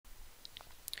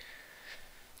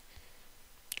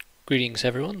Greetings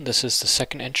everyone, this is the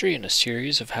second entry in a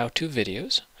series of how-to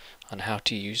videos on how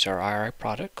to use our IRI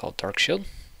product called DarkShield.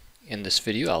 In this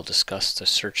video I'll discuss the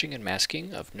searching and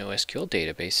masking of NoSQL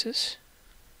databases.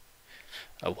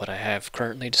 What I have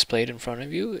currently displayed in front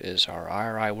of you is our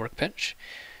IRI workbench,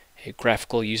 a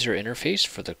graphical user interface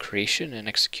for the creation and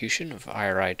execution of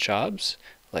IRI jobs,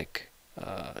 like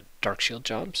DarkShield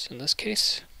jobs in this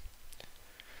case.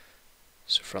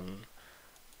 So from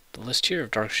the list here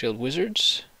of DarkShield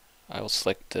wizards, I will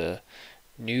select the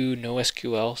new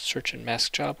NoSQL search and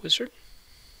mask job wizard.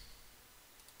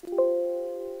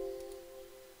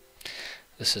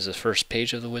 This is the first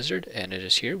page of the wizard, and it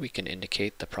is here we can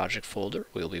indicate the project folder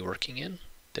we'll be working in,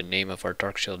 the name of our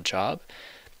DarkShield job,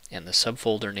 and the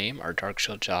subfolder name our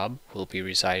DarkShield job will be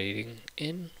residing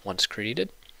in once created.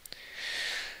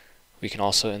 We can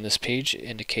also in this page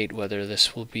indicate whether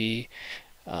this will be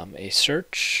a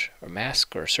search or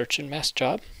mask or search and mask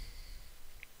job.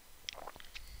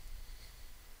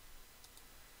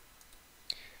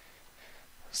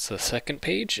 So the second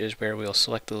page is where we'll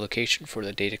select the location for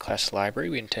the data class library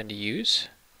we intend to use.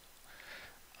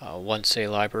 Once a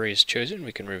library is chosen,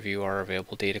 we can review our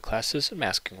available data classes and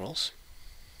masking rules.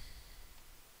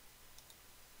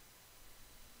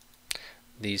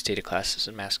 These data classes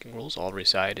and masking rules all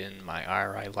reside in my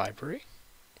IRI library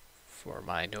for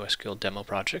my NoSQL demo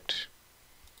project.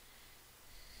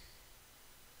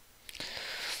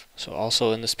 So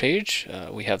also in this page,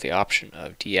 we have the option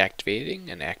of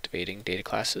deactivating and activating data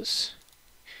classes.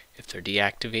 If they're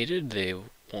deactivated, they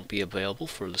won't be available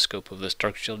for the scope of this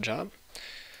DarkShield job.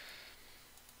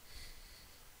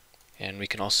 And we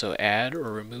can also add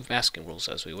or remove masking rules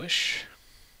as we wish.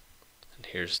 And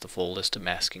here's the full list of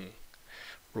masking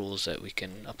rules that we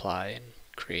can apply and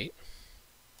create.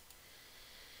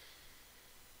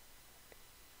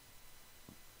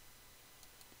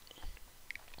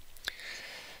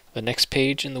 The next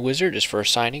page in the wizard is for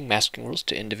assigning masking rules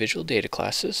to individual data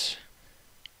classes.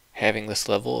 Having this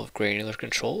level of granular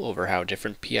control over how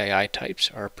different PII types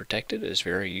are protected is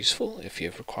very useful if you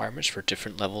have requirements for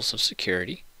different levels of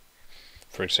security.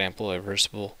 For example, a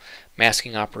reversible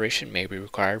masking operation may be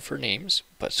required for names,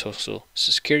 but social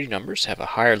security numbers have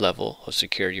a higher level of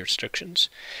security restrictions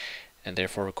and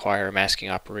therefore require a masking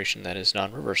operation that is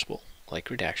non-reversible, like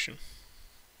redaction.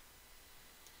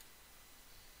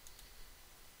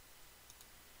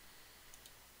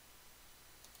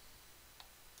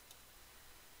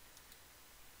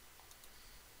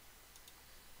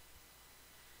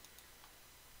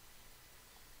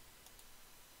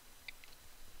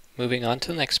 Moving on to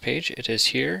the next page, it is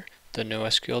here the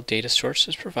NoSQL data source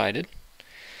is provided.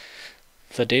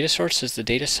 The data source is the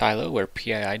data silo where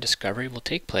PII discovery will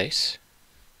take place.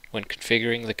 When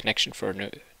configuring the connection for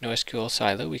a NoSQL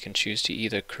silo, we can choose to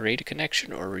either create a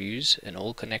connection or reuse an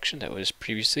old connection that was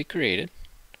previously created.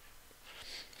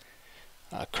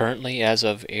 Currently, as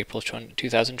of April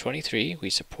 2023, we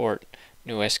support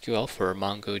NoSQL for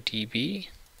MongoDB,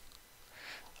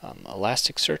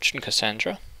 Elasticsearch, and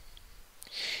Cassandra.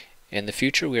 In the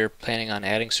future, we are planning on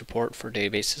adding support for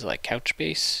databases like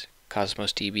Couchbase,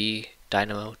 Cosmos DB,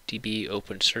 DynamoDB,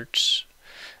 OpenSearch,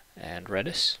 and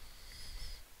Redis.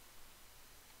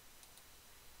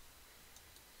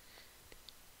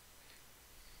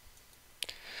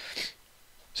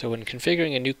 So when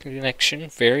configuring a new connection,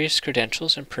 various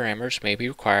credentials and parameters may be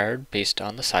required based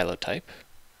on the silo type.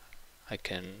 I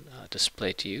can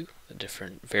display to you the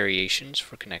different variations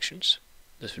for connections.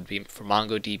 This would be for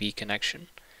MongoDB connection.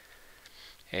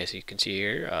 As you can see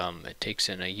here, it takes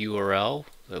in a URL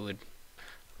that would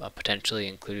potentially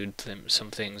include some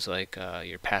things like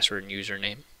your password and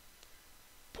username,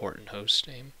 port and host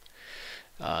name,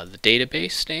 the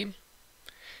database name,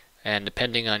 and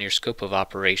depending on your scope of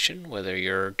operation, whether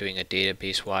you're doing a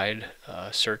database-wide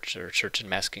search or search and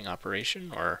masking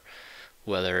operation, or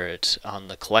whether it's on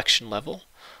the collection level,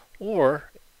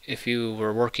 or if you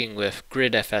were working with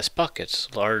grid-fs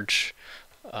buckets, large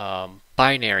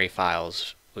binary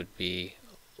files would be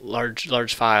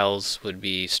large files would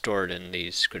be stored in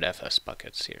these grid-fs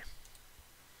buckets here.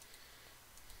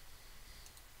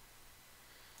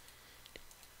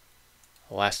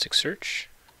 Elasticsearch.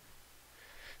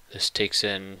 This takes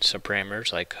in some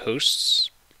parameters like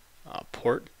hosts,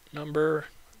 port number,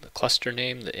 the cluster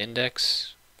name, the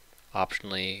index.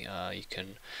 Optionally, you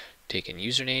can take in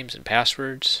usernames and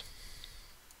passwords.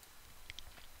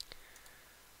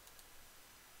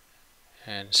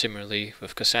 And similarly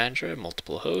with Cassandra,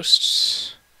 multiple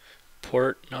hosts,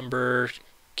 port number,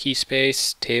 key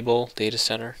space, table, data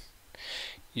center,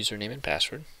 username and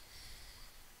password.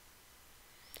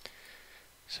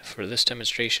 So for this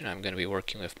demonstration, I'm going to be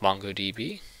working with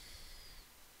MongoDB.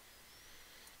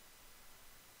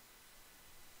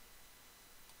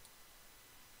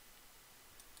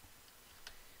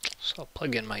 So I'll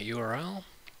plug in my URL,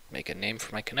 make a name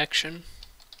for my connection.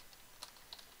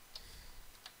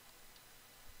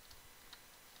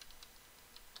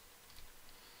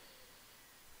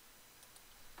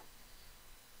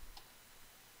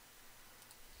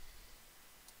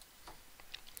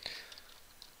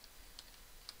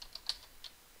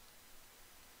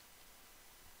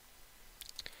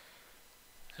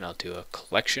 And I'll do a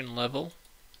collection level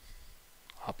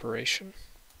operation.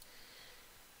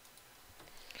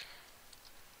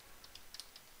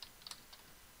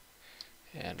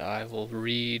 And I will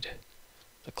read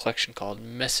the collection called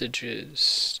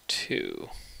messages to.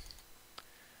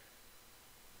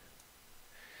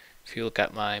 If you look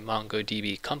at my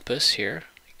MongoDB compass here,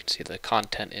 you can see the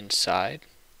content inside.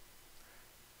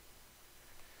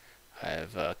 I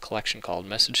have a collection called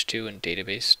message to and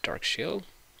database DarkShield.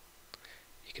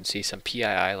 You can see some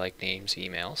PII like names,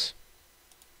 emails.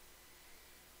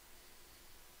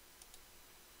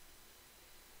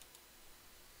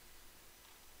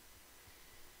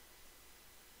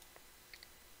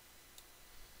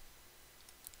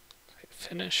 Hit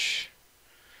finish.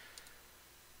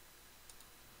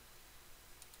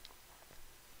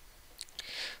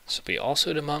 This will be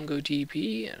also to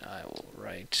MongoDB, and I will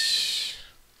write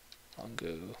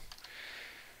Mongo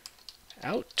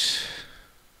out.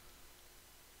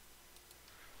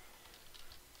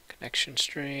 Connection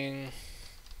string.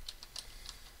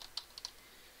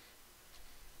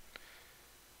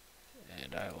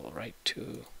 And I will write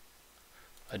to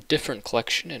a different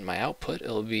collection in my output.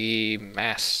 It'll be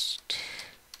masked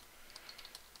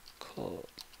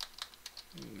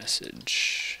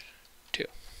message to.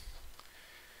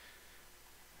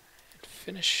 And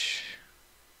finish.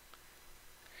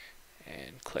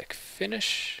 And click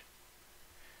finish.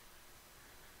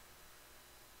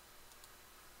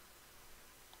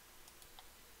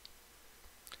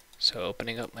 So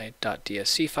opening up my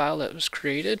 .dsc file that was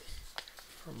created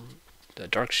from the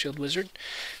DarkShield wizard.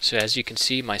 So as you can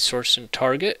see, my source and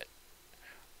target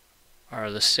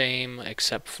are the same,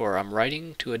 except for I'm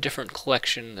writing to a different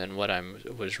collection than what I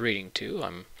was reading to.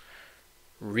 I'm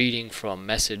reading from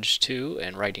message to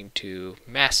and writing to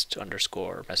masked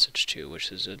underscore message to,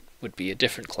 which is would be a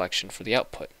different collection for the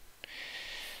output.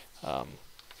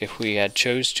 If we had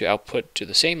chose to output to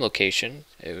the same location,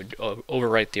 it would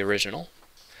overwrite the original.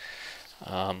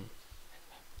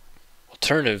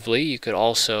 Alternatively, you could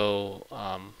also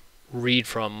read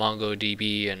from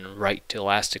MongoDB and write to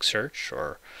Elasticsearch,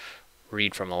 or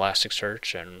read from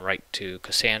Elasticsearch and write to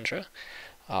Cassandra.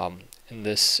 In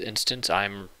this instance,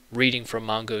 I'm reading from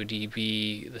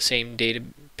MongoDB, the same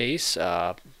database,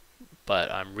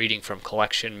 but I'm reading from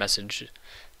collection message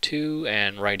to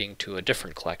and writing to a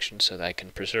different collection so that I can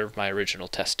preserve my original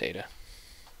test data.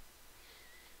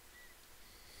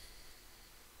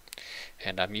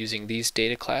 And I'm using these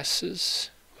data classes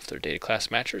with their data class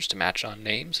matchers to match on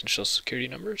names and social security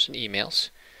numbers and emails.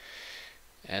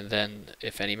 And then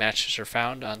if any matches are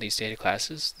found on these data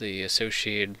classes, the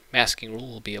associated masking rule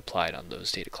will be applied on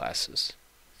those data classes.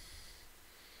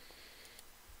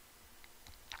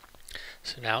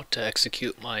 So now to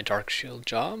execute my DarkShield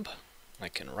job, I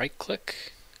can right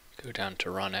click, go down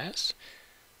to run as,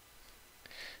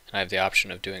 and I have the option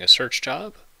of doing a search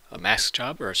job, a mask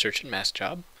job, or a search and mask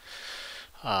job.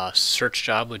 Search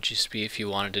job would just be if you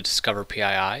wanted to discover PII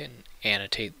and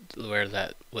annotate where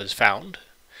that was found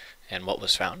and what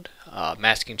was found.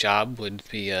 Masking job would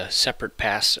be a separate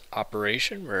pass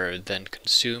operation where it would then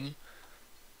consume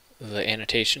the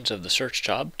annotations of the search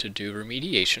job to do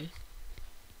remediation.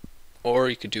 Or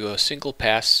you could do a single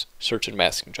pass search and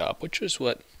masking job, which is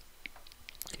what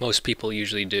most people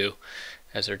usually do,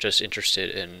 as they're just interested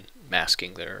in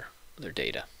masking their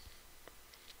data.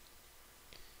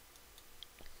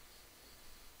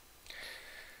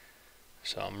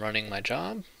 So I'm running my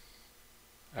job.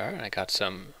 Alright, I got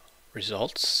some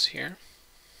results here.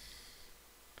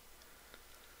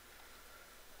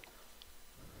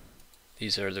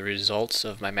 These are the results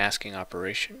of my masking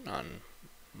operation on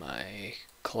my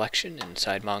collection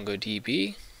inside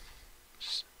MongoDB.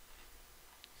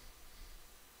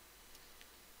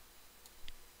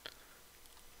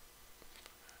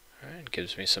 Alright, it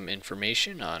gives me some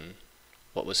information on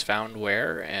what was found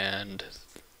where and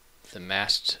the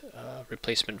masked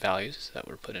replacement values that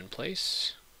were put in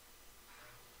place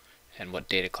and what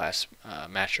data class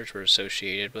matchers were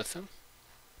associated with them.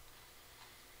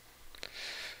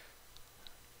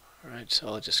 Alright, so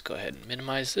I'll just go ahead and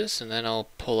minimize this, and then I'll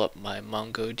pull up my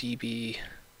MongoDB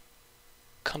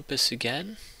compass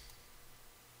again.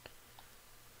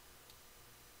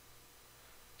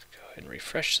 Let's go ahead and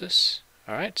refresh this.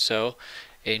 Alright, so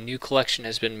a new collection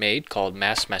has been made called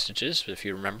masked messages. If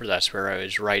you remember, that's where I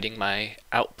was writing my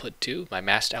output to, my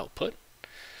masked output.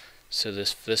 So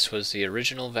this was the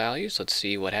original values. Let's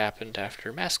see what happened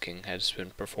after masking has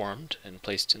been performed and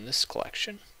placed in this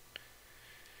collection.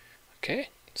 Okay,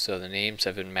 so the names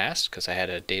have been masked because I had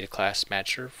a data class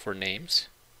matcher for names.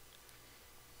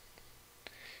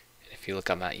 If you look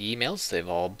at my emails, they've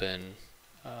all been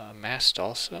masked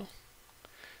also.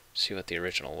 See what the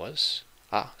original was.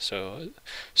 So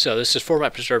this is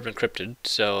format preserved encrypted,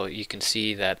 so you can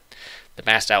see that the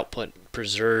masked output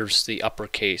preserves the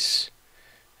uppercase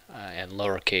and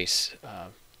lowercase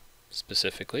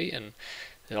specifically, and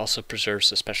it also preserves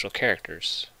the special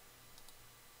characters.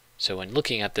 So when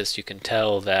looking at this, you can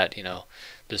tell that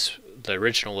the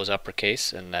original was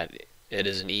uppercase and that it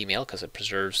is an email because it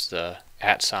preserves the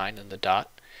 @ sign and the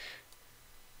dot.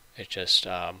 It just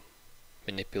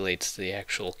manipulates the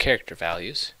actual character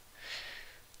values.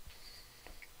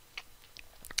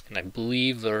 And I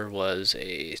believe there was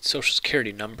a social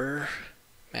security number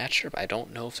matcher, but I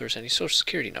don't know if there's any social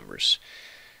security numbers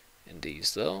in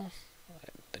these though.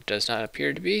 It does not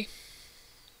appear to be.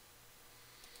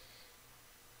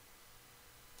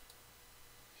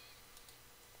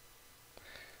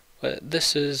 But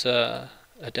this is a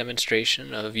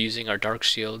demonstration of using our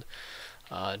DarkShield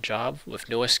job with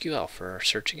NoSQL for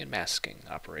searching and masking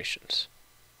operations.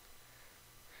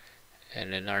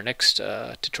 And in our next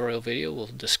tutorial video, we'll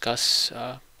discuss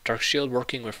DarkShield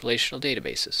working with relational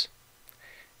databases.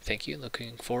 Thank you.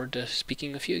 Looking forward to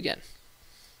speaking with you again.